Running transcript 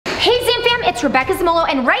Hey Zam fam, it's Rebecca Zamolo,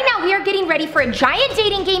 and right now we are getting ready for a giant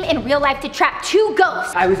dating game in real life to trap 2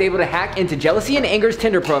 ghosts. I was able to hack into Jealousy and Anger's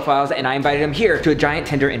Tinder profiles, and I invited them here to a giant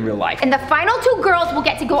Tinder in real life. And the final 2 girls will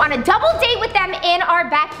get to go on a double date with them in our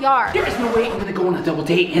backyard. There is no way I'm gonna go on a double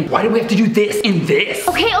date, and why do we have to do this and this?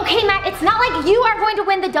 Okay, Matt, it's not like you are going to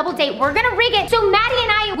win the double date. We're gonna rig it so Maddie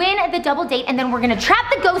and I win the double date, and then we're gonna trap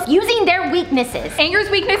the ghosts using their weaknesses.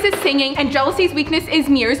 Anger's weakness is singing, and Jealousy's weakness is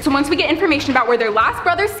mirrors. So once we get information about where their last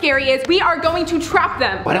brother Scary is, we are going to trap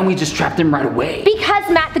them. Why don't we just trap them right away? Because,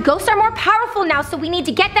 Matt, the ghosts are more powerful now, so we need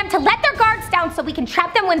to get them to let their guards down so we can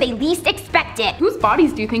trap them when they least expect it. Whose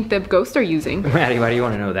bodies do you think the ghosts are using? Maddie, why do you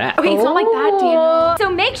want to know that? Okay, it's not like that, Daniel.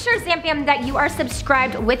 So make sure, Zamfam, that you are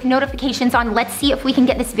subscribed with notifications on. Let's see if we can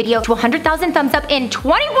get this video to 100,000 thumbs up in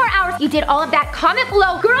 24 hours. You did all of that. Comment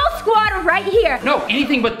below, Girl Squad right here. No,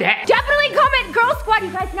 anything but that. Definitely comment Girl Squad,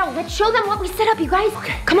 you guys. Now let's show them what we set up, you guys.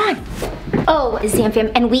 Okay, come on. Oh,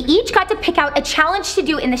 Zamfam, and we each got to pick out a challenge to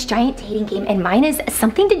do in this giant dating game, and mine is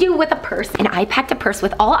something to do with a purse, and I packed a purse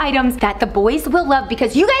with all items that the boys will love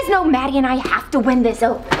because you guys know Maddie and I have to win this.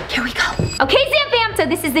 Oh, here we go. Okay, Zamfam, so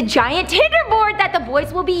this is the giant Tinder board that the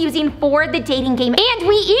boys will be using for the dating game, and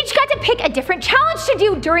we each got to pick a different challenge to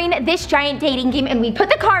do during this giant dating game, and we put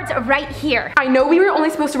the cards right here. I know we were only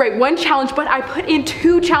supposed to write 1 challenge, but I put in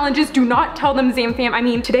 2 challenges. Do not tell them, Zamfam. I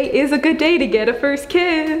mean, today is a good day to get a first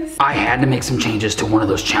kiss. I had to make some changes to one of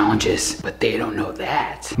those challenges, but they don't know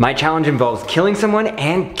that. My challenge involves killing someone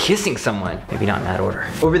and kissing someone. Maybe not in that order.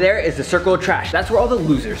 Over there is the circle of trash. That's where all the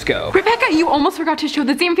losers go. Rebecca, you almost forgot to show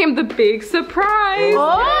the Zamfam the big surprise.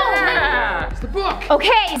 Oh! Yeah, it's the book.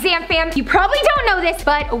 Okay, Zamfam, you probably don't know this,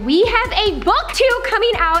 but we have a book 2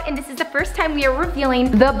 coming out, and this is the first time we are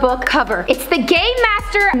revealing the book cover. It's the Game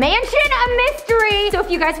Master Mansion a Mystery. So if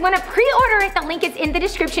you guys want to pre-order it, the link is in the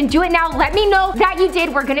description. Do it now. Let me know that you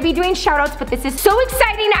did. We're gonna be doing shout-outs, but this is so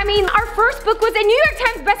exciting. I mean, our first book was a New York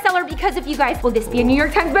Times bestseller because of you guys. Will this be a New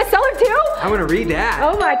York Times bestseller too? I want to read that.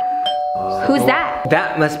 Oh my. Who's that?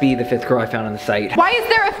 That must be the 5th girl I found on the site. Why is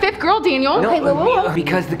there a 5th girl, Daniel? No, Okay, whoa.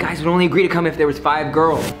 because the guys would only agree to come if there was 5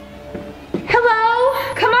 girls.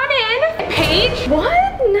 Hello? Come on in. Paige?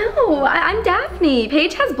 What? No, I'm Daphne.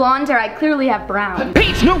 Paige has blonde hair, I clearly have brown.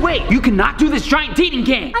 Paige, no way! You cannot do this giant dating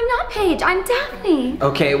game! I'm not Paige, I'm Daphne.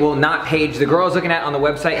 Okay, well, not Paige. The girl I was looking at on the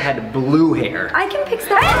website had blue hair. I can fix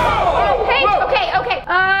that. Oh, Paige, okay.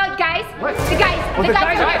 Guys, What? the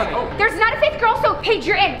guys are here. Oh. There's not a 5th girl, so Paige,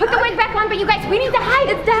 you're in. Put the wig back on, but you guys, we need to hide.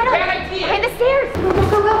 It's that behind the stairs.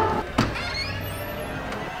 Go.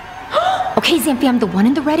 Okay, Zamfam, the one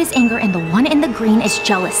in the red is anger, and the one in the green is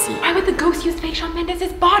jealousy. Why would the ghost use fake Shawn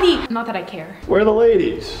Mendes' body? Not that I care. Where are the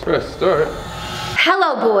ladies? Press start.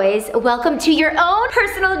 Hello, boys. Welcome to your own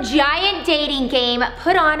personal giant dating game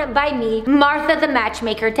put on by me, Martha the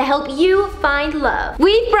Matchmaker, to help you find love.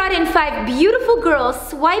 We've brought in 5 beautiful girls.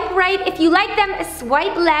 Swipe right if you like them,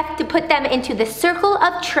 swipe left to put them into the circle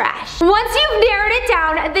of trash. Once you've narrowed it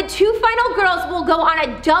down, the 2 final girls will go on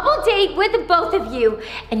a double date with both of you,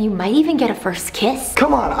 and you might even get a first kiss.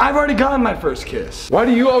 Come on, I've already gotten my first kiss. Why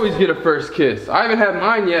do you always get a first kiss? I haven't had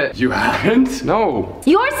mine yet. You haven't? No.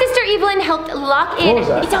 Your sister Evelyn helped lock in. What was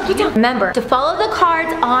that? You don't. Remember to follow the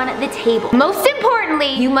cards on the table. Most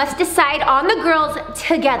importantly, you must decide on the girls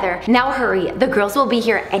together. Now hurry, the girls will be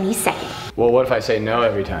here any second. Well, what if I say no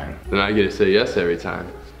every time? Then I get to say yes every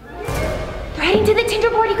time. They're heading to the Tinder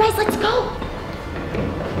board, you guys. Let's go.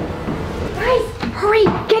 Guys, hurry!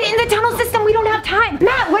 Get in the tunnel system. We don't have time.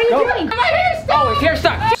 Matt, what are you doing? My hair's stuck. Oh, his hair's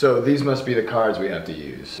stuck. So these must be the cards we have to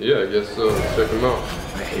use. Yeah, I guess so. Check them out.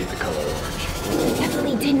 I hate the color orange. They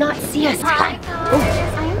definitely did not see us. Hi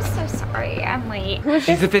guys, I'm so sorry, I'm late.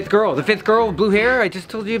 She's the 5th girl. The 5th girl with blue hair. I just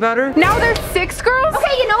told you about her. Now there's 6 girls?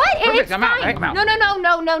 Okay, you know what? Perfect, It's I'm out, fine. right? I'm out.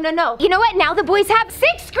 No. You know what? Now the boys have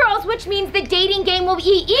 6 girls, which means the dating game will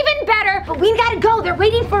be even better. But we gotta go. They're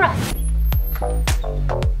waiting for us.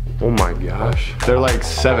 Oh my gosh. They're like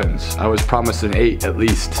 7s. I was promised an 8 at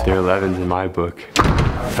least. They're 11s in my book.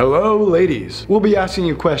 Hello, ladies. We'll be asking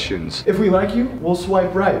you questions. If we like you, we'll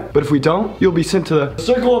swipe right. But if we don't, you'll be sent to the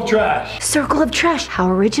circle of trash. Circle of trash. How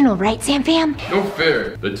original, right, Zamfam? No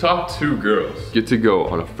fair. The top 2 girls get to go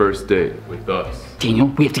on a first date with us. Daniel,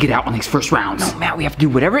 we have to get out on these first rounds. No, Matt, we have to do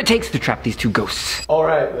whatever it takes to trap these 2 ghosts. All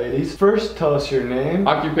right, ladies. First, tell us your name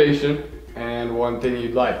Occupation. and one thing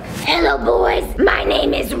you'd like. Hello, boys. My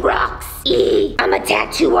name is Roxy. I'm a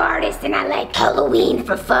tattoo artist and I like Halloween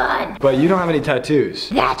for fun. But you don't have any tattoos.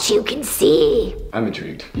 That you can see. I'm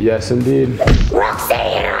intrigued. Yes, indeed. Roxy.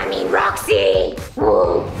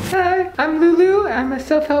 Woo. Hi, I'm Lulu. I'm a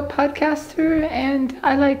self-help podcaster and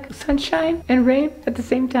I like sunshine and rain at the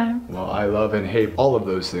same time. Well, I love and hate all of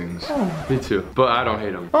those things. Me too, but I don't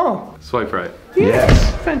hate them. Oh, Swipe right.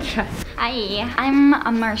 Yes. sunshine. Hi, I'm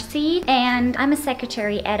a Mercy, and I'm a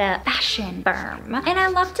secretary at a fashion firm. And I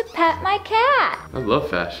love to pet my cat. I love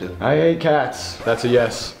fashion. I hate cats. That's a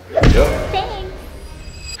yes. Thanks.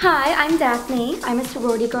 Hi, I'm Daphne. I'm a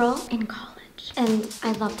sorority girl in college, and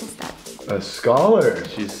I love to study. A scholar.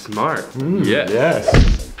 She's smart. Yes.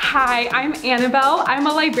 Yes. Hi, I'm Annabelle. I'm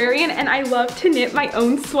a librarian and I love to knit my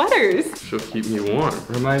own sweaters. She'll keep me warm.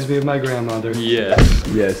 Reminds me of my grandmother. Yes.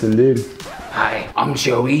 Yes, indeed. Hi, I'm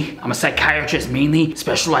Joey. I'm a psychiatrist mainly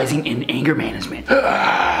specializing in anger management. Well,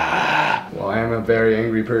 I am a very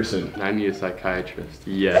angry person. I need a psychiatrist.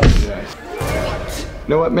 Yes. Yes.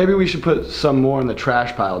 You know what? Maybe we should put some more in the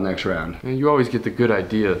trash pile next round. And you always get the good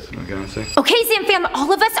ideas. Okay, I say. Okay, Zam fam,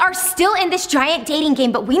 all of us are still in this giant dating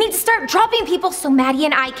game, but we need to start dropping people so Maddie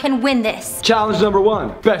and I can win this. Challenge number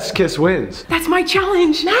 1. Best kiss wins. That's my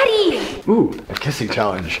challenge. Maddie! Ooh, a kissing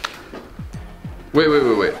challenge. Wait.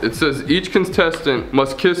 It says each contestant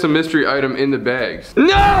must kiss a mystery item in the bags.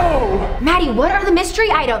 No! Maddie, what are the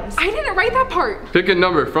mystery items? I didn't write that part. Pick a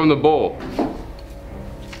number from the bowl.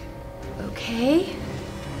 Okay.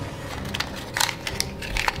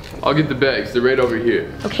 I'll get the bags. They're right over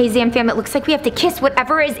here. Okay, Zam fam, it looks like we have to kiss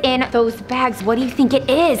whatever is in those bags. What do you think it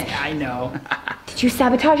is? I know. Did you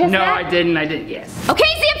sabotage us, No, Matt? I didn't, yes. Okay,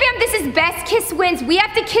 Zam fam, this is best kiss wins. We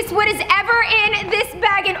have to kiss what is ever in this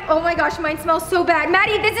bag, and oh my gosh, mine smells so bad.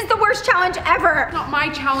 Maddie, this is the worst challenge ever. Not my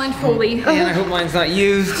challenge fully. Man, I hope mine's not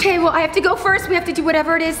used. Okay, well, I have to go first. We have to do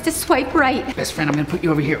whatever it is to swipe right. Best friend, I'm gonna put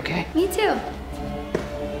you over here, okay? Me too.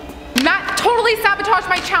 Matt totally sabotaged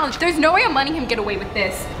my challenge. There's no way I'm letting him get away with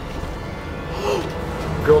this.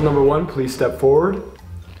 Girl number 1, please step forward.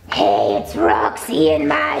 Hey, it's Roxy, and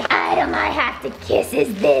my item I have to kiss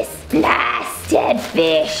is this nice dead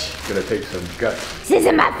fish. Gonna take some guts. This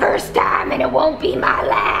isn't my first time, and it won't be my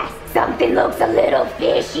last. Something looks a little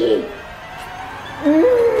fishy.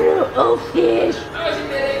 Oh, fish.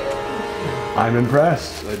 I'm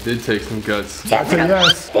impressed. I did take some guts. That's a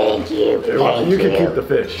yes. Thank you. You're welcome. You can keep the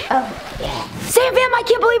fish. Sam fam, I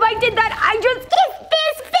can't believe I did that. I just kissed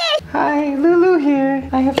this fish. Hi, Lulu here.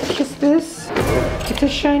 I have to kiss this. It's a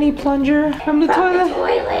shiny plunger from the toilet.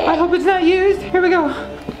 I hope it's not used. Here we go.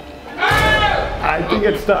 I think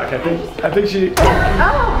it's stuck. I think she.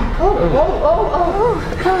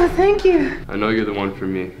 Oh, thank you. I know you're the one for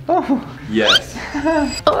me. Oh, Yes.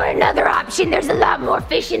 Or another option, there's a lot more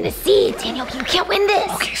fish in the sea. Daniel, you can't win this.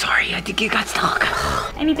 Okay, sorry, I think you got stuck.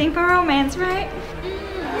 Anything for romance, right?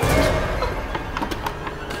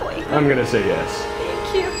 I'm gonna say yes.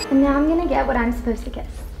 And now I'm gonna get what I'm supposed to kiss.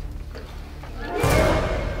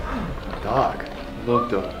 Dog. I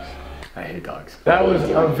love dogs. I hate dogs. That was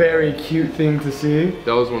a very cute thing to see.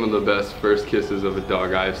 That was one of the best first kisses of a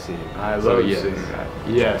dog I've seen. I So, love yes. seeing that.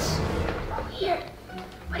 Yes. Here,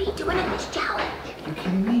 what are you doing in this challenge?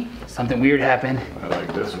 Something weird happened. I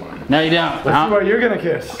like this one. No, you don't. Let's see what you're gonna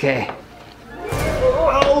kiss. Okay.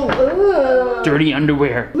 Dirty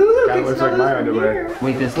underwear. That looks like my underwear.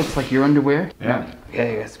 Wait, this looks like your underwear? Yeah.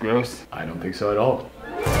 Okay, that's gross. I don't think so at all.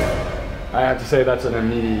 I have to say that's an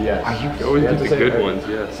immediate yes. Are you? You always You have get to the say good that. ones,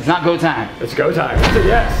 yes. It's not go time. It's go time. It's a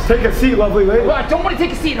yes. Take a seat, lovely lady. Well, I don't want to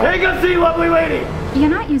take a seat. Take a seat, lovely lady. You're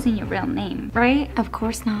not using your real name, right? Of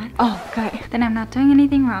course not. Oh, good. Then I'm not doing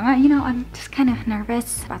anything wrong. You know, I'm just kind of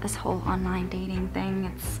nervous about this whole online dating thing.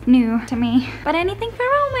 It's new to me. But anything for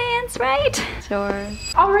romance, right? Sure.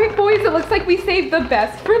 All right, boys, it looks like we saved the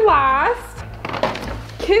best for last.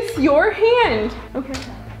 Kiss your hand. Okay.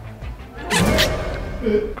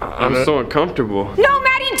 I'm so uncomfortable. No,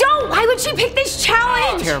 Maddie, don't! Why would she pick this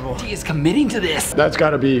challenge? Terrible. He is committing to this. That's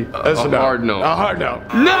gotta be that's A hard no. A hard no.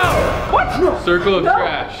 Circle of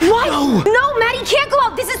trash. What? No, Maddie can't go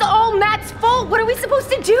out. This is all Matt's fault. What are we supposed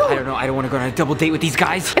to do? I don't know, I don't want to go on a double date with these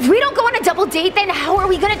guys. If we don't go on a double date, then how are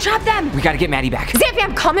we gonna trap them? We gotta get Maddie back. Zam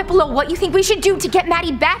fam, comment below what you think we should do to get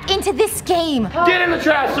Maddie back into this game. Get in the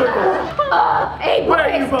trash circle. Hey, Where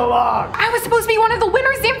you belong. I was supposed to be one of the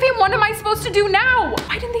winners, Zamfam. What am I supposed to do now?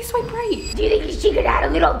 Why didn't they swipe right? Do you think she could add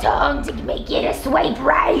a little tongue to make it a swipe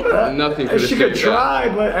right? Nothing could She could escape that.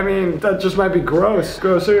 try, but I mean that just might be gross.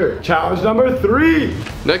 Grosser. Challenge number 3.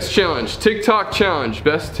 Next challenge, TikTok challenge.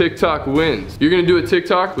 Best TikTok wins. You're gonna do a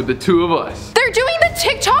TikTok with the two of us. They're doing the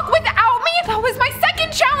TikTok without me? That was my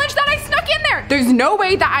second challenge that I snuck in there. There's no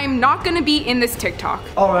way that I'm not gonna be in this TikTok.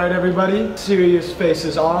 All right, everybody. Serious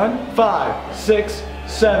faces on. 5, 6,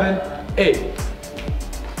 7, 8.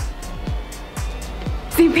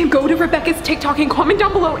 Zamfam, go to Rebecca's TikTok and comment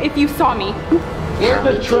down below if you saw me. Where'd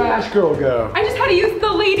the trash girl go? I just had to use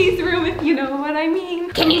the ladies' room, if you know what I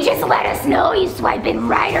mean. Can you just let us know you swiping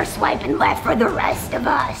right or swiping left for the rest of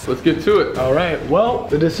us? Let's get to it. All right, well,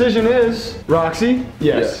 the decision is Roxy,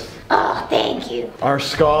 yes. Oh, thank you. Our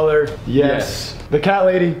scholar, yes. The cat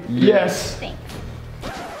lady, yes. Thanks.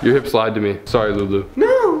 Your hips lied to me. Sorry, Lulu.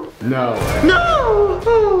 No.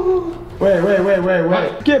 Oh.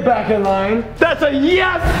 Wait. Get back in line. That's a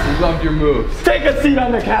yes. We loved your moves. Take a seat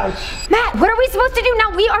on the couch. Matt, what are we supposed to do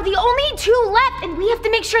now? We are the only two left, and we have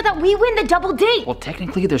to make sure that we win the double date. Well,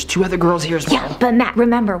 technically, there's 2 other girls here as well. Yeah, but Matt,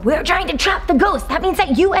 remember, we're trying to trap the ghost. That means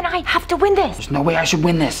that you and I have to win this. There's no way I should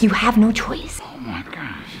win this. You have no choice. Oh my gosh.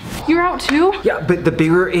 You're out too? Yeah, but the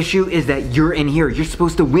bigger issue is that you're in here. You're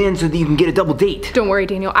supposed to win so that you can get a double date. Don't worry,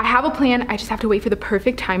 Daniel. I have a plan. I just have to wait for the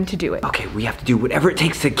perfect time to do it. Okay, we have to do whatever it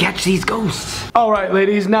takes to catch these ghosts. All right,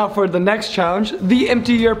 ladies, now for the next challenge, the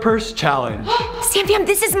empty your purse challenge. Zamfam,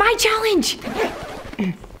 this is my challenge.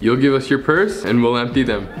 You'll give us your purse and we'll empty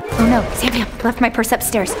them. Oh no, Zamfam, left my purse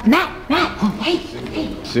upstairs. Matt, hey.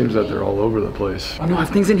 Seems that they're all over the place. Oh no, I have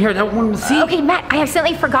things in here I don't want them to see. Okay, Matt, I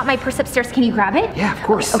accidentally forgot my purse upstairs. Can you grab it? Yeah, of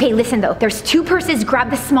course. Okay, listen though, there's 2 purses. Grab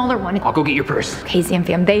the smaller one. I'll go get your purse. Okay,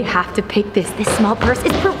 Zamfam, they have to pick this. This small purse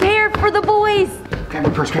is prepared for the boys. Grab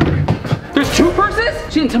your purse, grab your purse. There's 2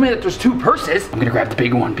 purses? She didn't tell me that there's 2 purses. I'm gonna grab the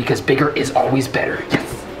big one because bigger is always better. Yes.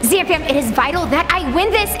 Zamfam, it is vital that I win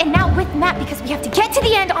this, and now with Matt, because we have to get to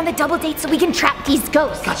the end on the double date so we can trap these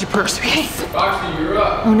ghosts. Got your purse. Roxy, you're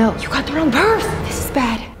up. Oh no, you got the wrong purse. This is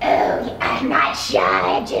bad. Oh, I'm not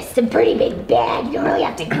shy, just a pretty big bag. You don't really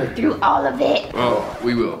have to go through all of it. Oh,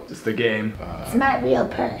 we will. It's the game. It's my real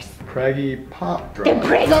purse. Craggy Pop The Drop.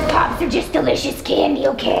 Prego Pops are just delicious candy,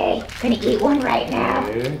 okay? Gonna eat one right now.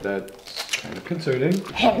 Okay, that's kind of concerning.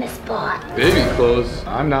 Hitting the spot. Baby clothes.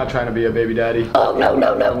 I'm not trying to be a baby daddy. Oh, no.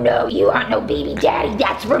 You aren't no baby daddy.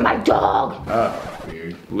 That's for my dog.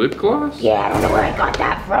 Weird. Lip gloss? Yeah, I don't know where I got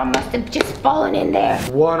that from. Must have just fallen in there.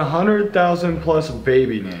 100,000 plus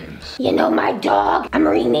baby names. You know my dog? I'm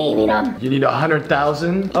renaming him. You need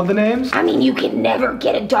 100,000 of the names? I mean, you can never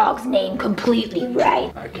get a dog's name completely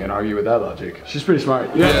right. I can't argue with that logic. She's pretty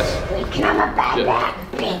smart. Yes. Wait, can I have my bag back?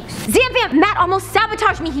 Thanks. Zamfam, Matt almost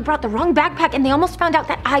sabotaged me. He brought the wrong backpack, and they almost found out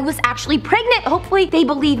that I was actually pregnant. Hopefully, they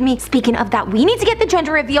believe me. Speaking of that, we need to get the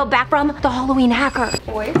gender reveal back from the Halloween hacker.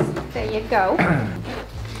 Boys, there you go.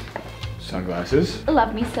 Sunglasses.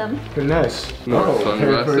 Love me some. Very nice. More Oh,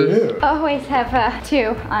 sunglasses. for you. Always have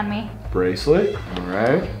 2 on me. Bracelet. All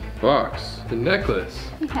right. Box. The necklace.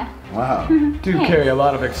 Yeah. Wow. Do carry a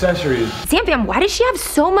lot of accessories. Zamfam, why does she have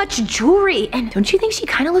so much jewelry? And don't you think she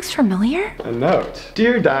kind of looks familiar? A note.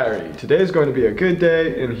 Dear diary, today is going to be a good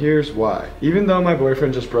day and here's why. Even though my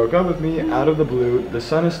boyfriend just broke up with me out of the blue, the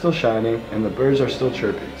sun is still shining and the birds are still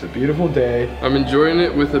chirping. It's a beautiful day. I'm enjoying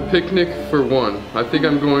it with a picnic for one. I think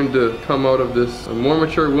I'm going to come out of this a more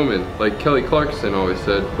mature woman, like Kelly Clarkson always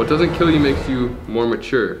said. What doesn't kill you makes you more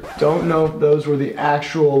mature. Don't know if those were the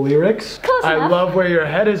actual lyrics. Close I enough. love where your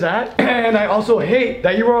head is at and I also hate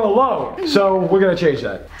that you are alone. So we're gonna change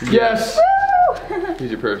that. Yes.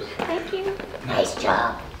 Here's your purse. Thank you. Nice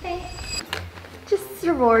job. Just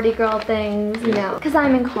sorority girl things, you know, because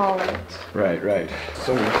I'm in college. Right.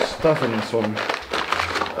 So much stuff in this one.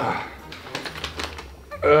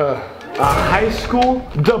 A high school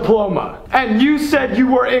diploma. And you said you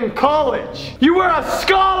were in college. You were a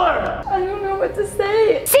scholar. I don't know what to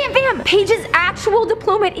say. Zamfam, Paige's actual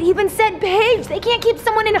diploma, it even said Paige. They can't keep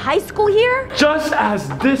someone in high school here. Just as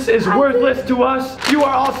this is worthless to us, you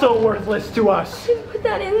are also worthless to us. Put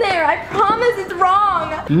that in there. I promise it's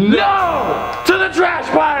wrong. No! To the trash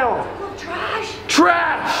pile!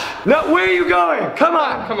 Trash! No, where are you going? Come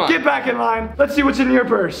on. Come on. Get back in line. Let's see what's in your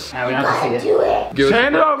purse. Now we don't have to see it. Do it. Give us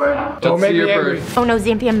Hand it over. Don't Let's make see me your angry. purse. Oh no,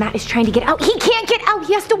 Zamfam, Matt is trying to get out. He can't get out.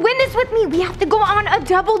 He has to win this with me. We have to go on a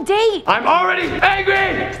double date. I'm already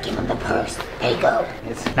angry! Give him the purse. There you go.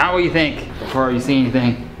 It's not what you think before you see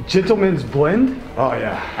anything. Gentleman's blend? Oh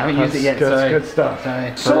yeah. I haven't used it yet, That's sorry. good stuff.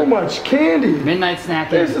 Sorry. So much candy. Midnight snacking.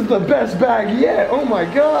 This is the best bag yet. Oh my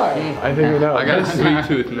god. I think we know. I got a This is- sweet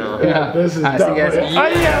tooth now. Yeah, this is I see you guys. definitely. Ah,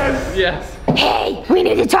 yes. Yes. Hey, we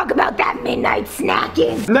need to talk about that midnight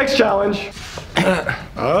snacking. Next challenge.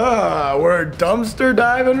 We're dumpster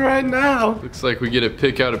diving right now. Looks like we get to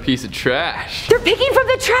pick out a piece of trash. They're picking from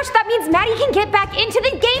the trash. That means Maddie can get back into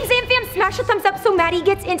the game. Zamfam, smash a thumbs up so Maddie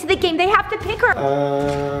gets into the game. They have to pick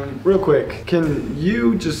her. Real quick, can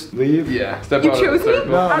you just leave? Yeah. Step You out chose of the me?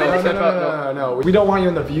 circle. No, How did no, this no, step no, out, no, no. We don't want you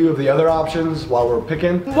in the view of the other options while we're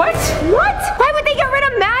picking. What? What? Why would they get rid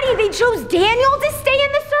of Maddie? They chose Daniel to stay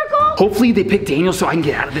in the circle? Hopefully they pick Daniel so I can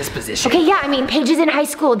get out of this position. Okay, yeah, I mean, Paige is in high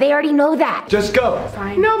school. They already know that. Just go.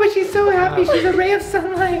 No, but she's so happy. She's a ray of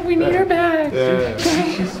sunlight. We need her back. Yeah.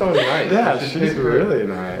 She's so nice. Yeah, she's really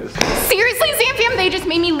nice. Seriously, Zamfam, they just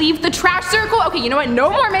made me leave the trash circle. Okay, you know what? No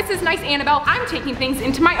more Mrs. Nice Annabelle. I'm taking things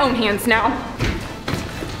into my own hands now.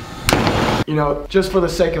 You know, just for the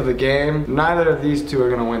sake of the game, neither of these two are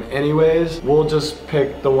gonna win anyways. We'll just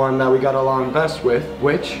pick the one that we got along best with,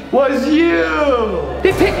 which was you!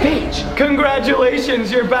 They picked Paige.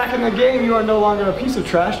 Congratulations, you're back in the game. You are no longer a piece of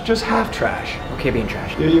trash, just half trash. Okay, being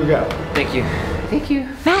trash. Here you go. Thank you. Thank you.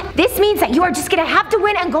 Matt, this means that you are just gonna have to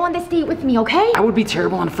win and go on this date with me, okay? I would be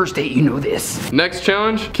terrible on a first date, you know this. Next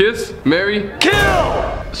challenge, kiss, marry,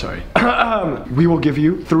 Kill! Sorry. We will give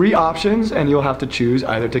you 3 options and you'll have to choose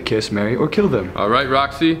either to kiss, marry, or kill them. All right,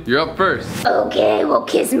 Roxy, you're up first. Okay, well,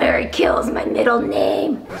 Kiss, Mary, Kill's my middle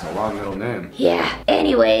name. That's a long middle name. Yeah,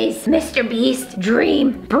 anyways, Mr. Beast,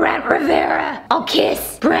 Dream, Brent Rivera. I'll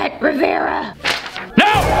kiss Brent Rivera.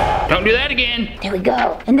 No! Don't do that again. There we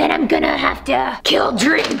go. And then I'm gonna have to kill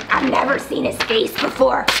Dream. I've never seen his face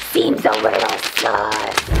before. Seems a little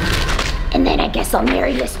sus. And then I guess I'll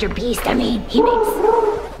marry Mr. Beast. I mean,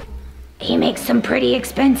 he makes some pretty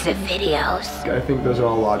expensive videos. I think those are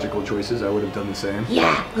all logical choices. I would have done the same.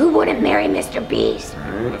 Yeah, who wouldn't marry Mr. Beast?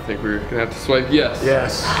 I think we're gonna have to swipe yes.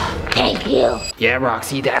 Yes. Thank you. Yeah,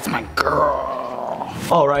 Roxy, that's my girl.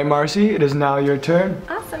 All right, Marcy, it is now your turn.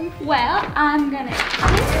 Awesome. Well, I'm gonna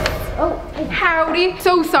Howdy.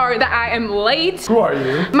 So sorry that I am late. Who are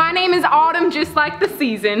you? My name is Autumn, just like the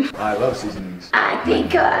season. I love seasonings. I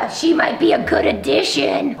think she might be a good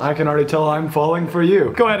addition. I can already tell I'm falling for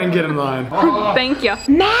you. Go ahead and get in line. Thank you.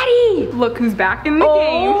 Maddie! Look who's back in the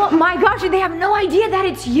Oh game. my gosh, they have no idea that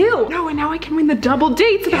it's you. No, and now I can win the double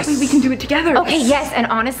date, so that way we can do it together. Okay, yes, and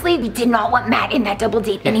honestly, we did not want Matt in that double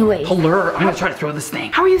date anyway. Allure, I'm gonna try to throw this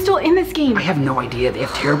thing. How are you still in this game? I have no idea. They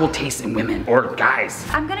have terrible taste in women or guys.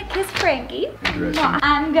 I'm gonna kiss Frankie.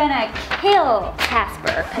 I'm gonna kill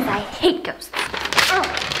Casper because I hate ghosts.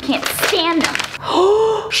 Can't stand them.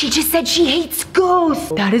 She just said she hates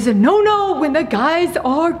ghosts. That is a no-no when the guys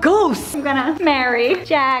are ghosts. I'm gonna marry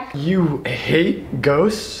Jack. You hate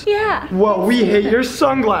ghosts? Yeah. Well, we hate your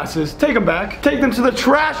sunglasses. Take them back. Take them to the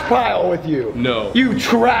trash pile with you. No. You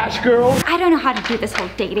trash girl. I don't know how to do this whole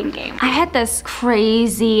dating game. I had this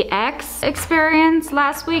crazy ex experience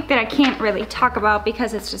last week that I can't really talk about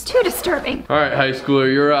because it's just too disturbing. All right, high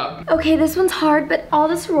schooler, you're up. Okay, this one's hard, but all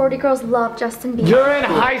the sorority girls love Justin Bieber. You're in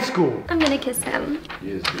high school. I'm gonna kiss him.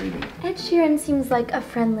 He is dreamy. Ed Sheeran seems like a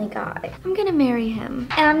friendly guy. I'm gonna marry him.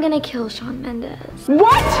 And I'm gonna kill Shawn Mendes.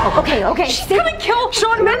 What? Okay. She's gonna kill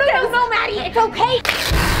Shawn Mendes. No, Maddie, it's okay.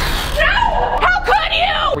 No! How could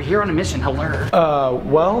you? We're here on a mission, Allure.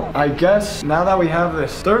 Well, I guess now that we have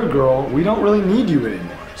this third girl, we don't really need you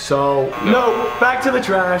anymore. So, no, back to the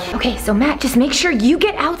trash. Okay, so Matt, just make sure you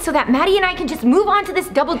get out so that Maddie and I can just move on to this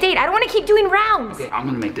double date. I don't want to keep doing rounds. Okay, I'm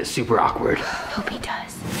gonna make this super awkward. Hope he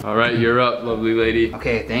does. All right, you're up, lovely lady.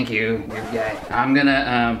 Okay, thank you, weird guy. I'm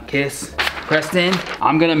gonna kiss Preston.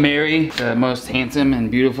 I'm gonna marry the most handsome and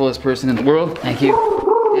beautifulest person in the world. Thank you.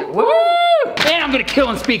 Yeah, woo! And I'm gonna kill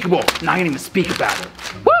Unspeakable. Not gonna even speak about it.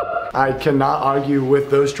 Woo! I cannot argue with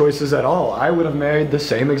those choices at all. I would have married the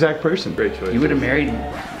same exact person. Great choice. You would have married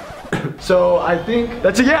So I think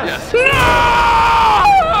that's a yes. No!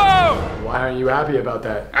 Why aren't you happy about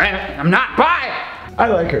that? I'm not. Bye! I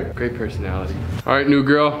like her. Great personality. All right, new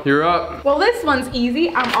girl, you're up. Well, this one's easy.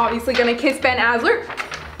 I'm obviously gonna kiss Ben Asler.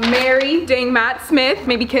 Marry dang Matt Smith.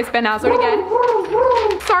 Maybe kiss Ben Asler again.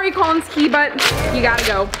 Sorry, Collinsky, but you gotta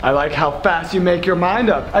go. I like how fast you make your mind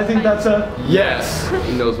up. I think that's a yes.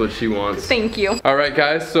 He knows what she wants. Thank you. All right,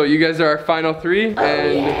 guys, so you guys are our final 3,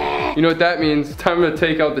 and you know what that means. It's time to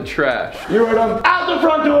take out the trash. You heard him. Out the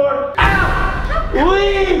front door. Out.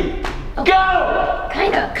 Leave. Go.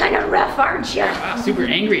 Kind of rough, aren't you? Super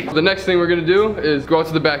angry. The next thing we're gonna do is go out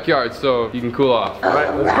to the backyard so you can cool off. All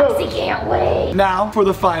right, let's go. Roxy can't wait. Now for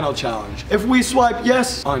the final challenge. If we swipe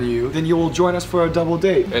yes on you, then you will join us for a double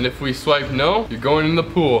date. And if we swipe no, you're going in the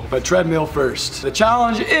pool. But treadmill first. The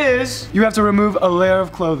challenge is you have to remove a layer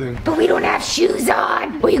of clothing. But we don't have shoes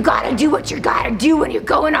on. Well, you gotta do what you gotta do when you're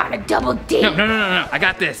going on a double date. No. I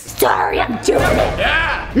got this. Sorry, I'm doing it.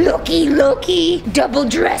 Yeah! Looky, double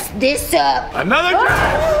dress this up. Another dress.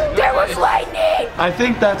 There was lightning. I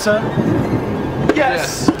think that's a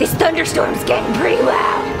yes. This thunderstorm's getting pretty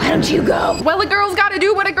loud. don't you go? Well, a girl's gotta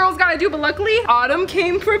do what a girl's gotta do, but luckily, Autumn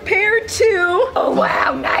came prepared too. Oh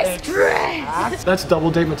wow, nice dress. That's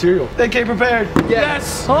double date material. They came prepared.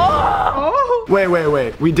 Yes. Oh.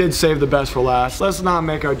 Wait. We did save the best for last. Let's not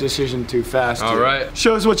make our decision too fast. All here. right.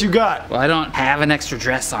 Show us what you got. Well, I don't have an extra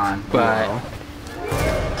dress on, but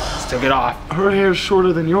took it off. Her hair's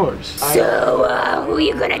shorter than yours. So, who are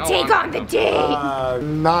you gonna take on the date?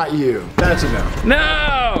 Not you. That's a no.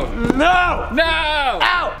 No! No! No!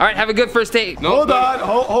 Ow! All right, have a good first date. Hold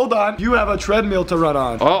on. You have a treadmill to run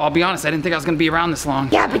on. Oh, I'll be honest, I didn't think I was gonna be around this long.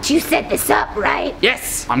 Yeah, but you set this up, right?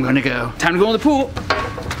 Yes, I'm gonna go. Time to go in the pool.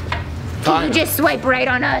 Can you just swipe right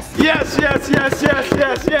on us? Yes.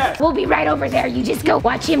 We'll be right over there. You just go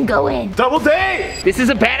watch him go in. Double date! This is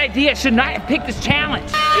a bad idea. I should not have picked this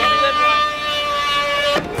challenge.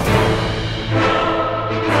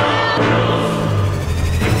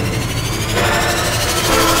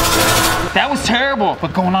 That was terrible,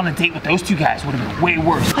 but going on a date with those two guys would have been way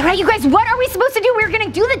worse. All right, you guys, what are we supposed to do? We're gonna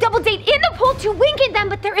do the double date in the pool to wink at them,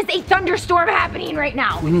 but there is a thunderstorm happening right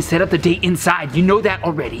now. We need to set up the date inside. You know that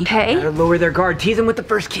already. Okay. Gotta lower their guard. Tease them with the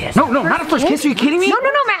first kiss. No, not a first kiss. Are you kidding me? No,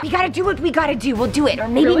 Matt. We gotta do what we gotta do. We'll do it. Or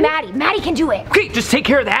maybe Really? Maddie can do it. Okay, just take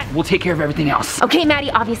care of that. We'll take care of everything else. Okay,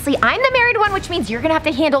 Maddie, obviously I'm the married one, which means you're gonna have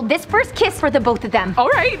to handle this first kiss for the both of them. All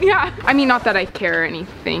right, yeah. I mean, not that I care or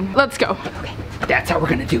anything. Let's go. Okay. That's how we're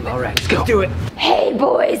gonna do it. All right, let's go. Do it. Hey,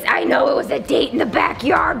 boys, I know it was a date in the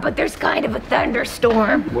backyard, but there's kind of a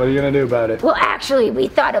thunderstorm. What are you gonna do about it? Well, actually, we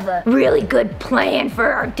thought of a really good plan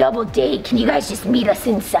for our double date. Can you guys just meet us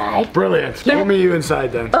inside? Brilliant. We'll meet you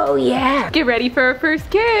inside then. Oh, yeah. Get ready for our first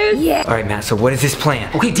kiss. Yeah. All right, Matt, so what is this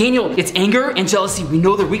plan? Okay, Daniel, it's anger and jealousy. We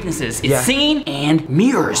know their weaknesses. It's Yeah. singing and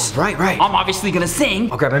mirrors. Right. I'm obviously gonna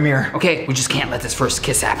sing. I'll grab a mirror. Okay, we just can't let this first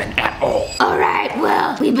kiss happen at all. All right,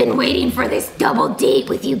 well, we've been waiting for this double date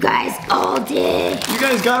with you guys all day. You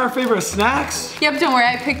guys got our favorite snacks? Yep, don't worry,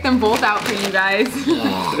 I picked them both out for you guys.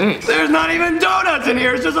 There's not even donuts in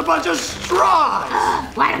here. It's just a bunch of straws.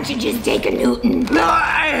 Why don't you just take a Newton? No,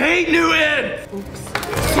 I hate Newton.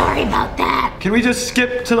 Sorry about that. Can we just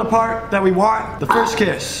skip to the part that we want? The first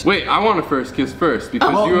kiss. Wait, I want a first kiss first because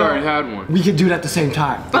Oh, you no. already had one. We can do it at the same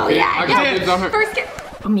time. Oh, I yeah. got dibs on her. First kiss.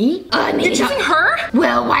 Me? I mean, You're choosing her?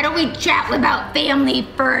 well, why don't we chat about family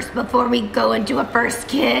first before we go into a first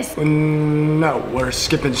kiss? No, we're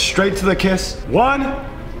skipping straight to the kiss. 1,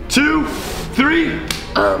 2, 3.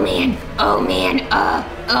 Oh man, oh no,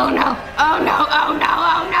 oh no, oh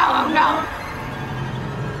no.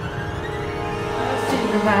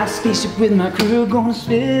 My spaceship with my crew gonna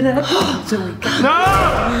split up until we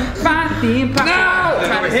No! find the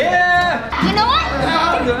impossible. Over here! You know what?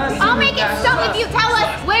 I'll make it so if you tell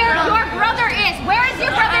us where your brother is. Where is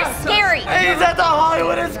your brother Scary? He's at the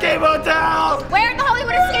Hollywood Escape Hotel! Where at the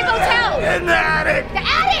Hollywood Escape Hotel? In the attic! The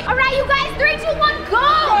attic! All right, you guys, 3, 2, 1,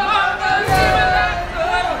 go!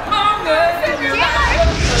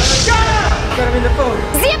 Got him in the phone.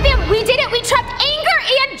 Zamfam, we did it! We trapped anger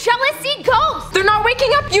and jealousy ghosts! They're not waking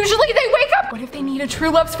up. Usually they wake up. What if they need a true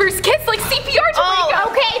love's first kiss, like CPR to wake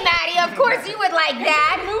up? Okay, Maddie, of course you would like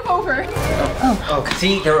that. Move over. Oh,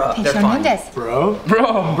 see, they're up. They're fine. Bro?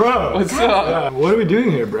 Bro, Bro! what's up? What are we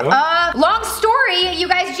doing here, bro? Long story. You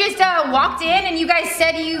guys just walked in and you guys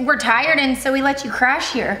said you were tired and so we let you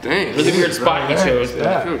crash here. Dang, Really weird spot you chose.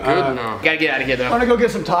 Yeah. I feel good now. Gotta get out of here though. Wanna go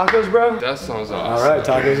get some tacos, bro? That sounds awesome. Alright,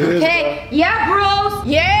 tacos it is. Okay, yeah, bros.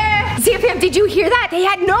 Yeah. Zamfam, did you hear that? They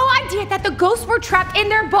had no idea that the ghosts were trapped in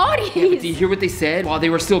their bodies. Did you hear what they said while they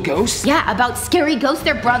were still ghosts? Yeah, about Scary Ghost,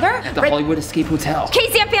 their brother. At the Hollywood Escape Hotel. Okay,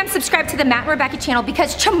 Zamfam, subscribe to the Matt and Rebecca channel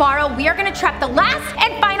because tomorrow we are gonna trap the last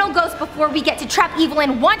and final ghost before we get to trap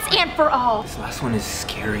Evelyn once and for all. This last one is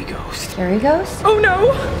Scary Ghost. Scary Ghost? Oh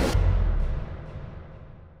no.